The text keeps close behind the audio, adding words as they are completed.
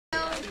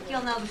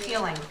you'll know the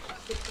feeling.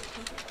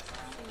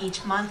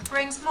 Each month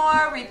brings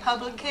more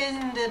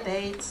Republican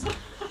debates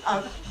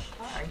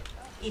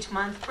Each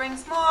month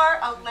brings more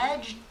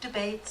alleged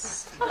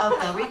debates of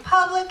the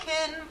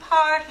Republican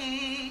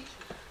Party,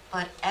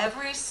 but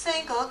every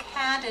single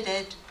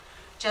candidate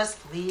just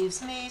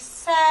leaves me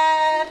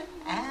sad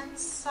and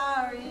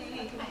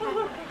sorry.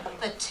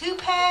 The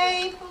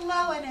toupee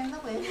blowing in the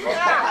wind,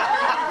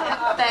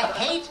 the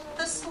hate,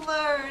 the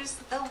slurs,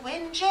 the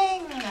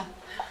whinging,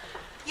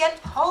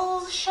 yet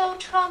polls show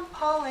Trump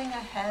pulling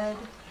ahead.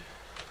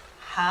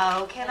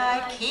 How can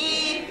I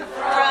keep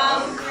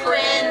from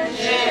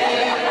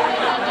cringing?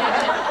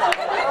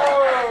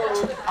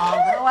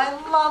 Although I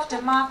love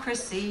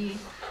democracy,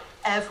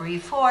 every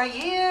 4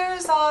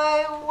 years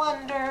I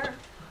wonder,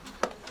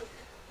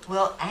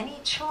 will any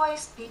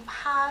choice be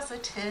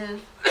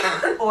positive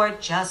or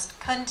just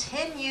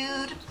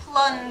continued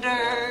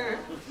plunder?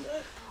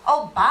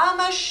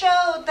 Obama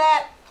showed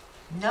that,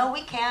 no,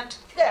 we can't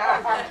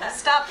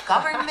stop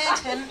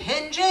government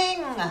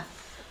impinging.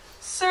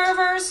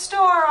 Servers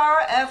store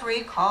our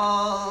every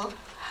call.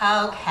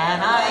 How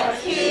can I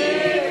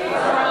keep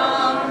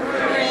from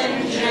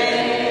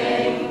cringing?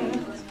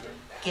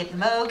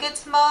 Gitmo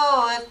gets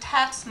mo of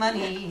tax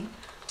money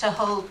to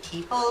hold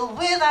people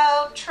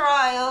without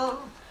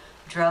trial.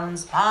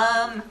 Drones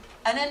bomb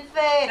and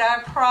invade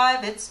our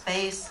private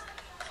space.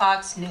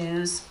 Fox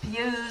News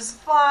spews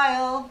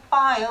vile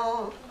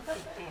bile.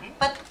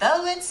 But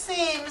though it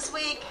seems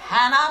we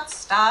cannot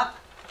stop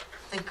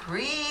the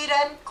greed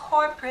and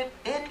corporate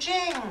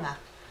binging,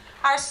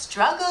 our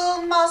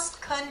struggle must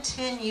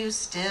continue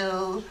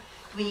still.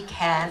 We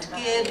can't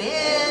give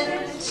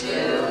in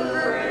to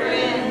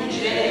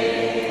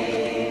cringing.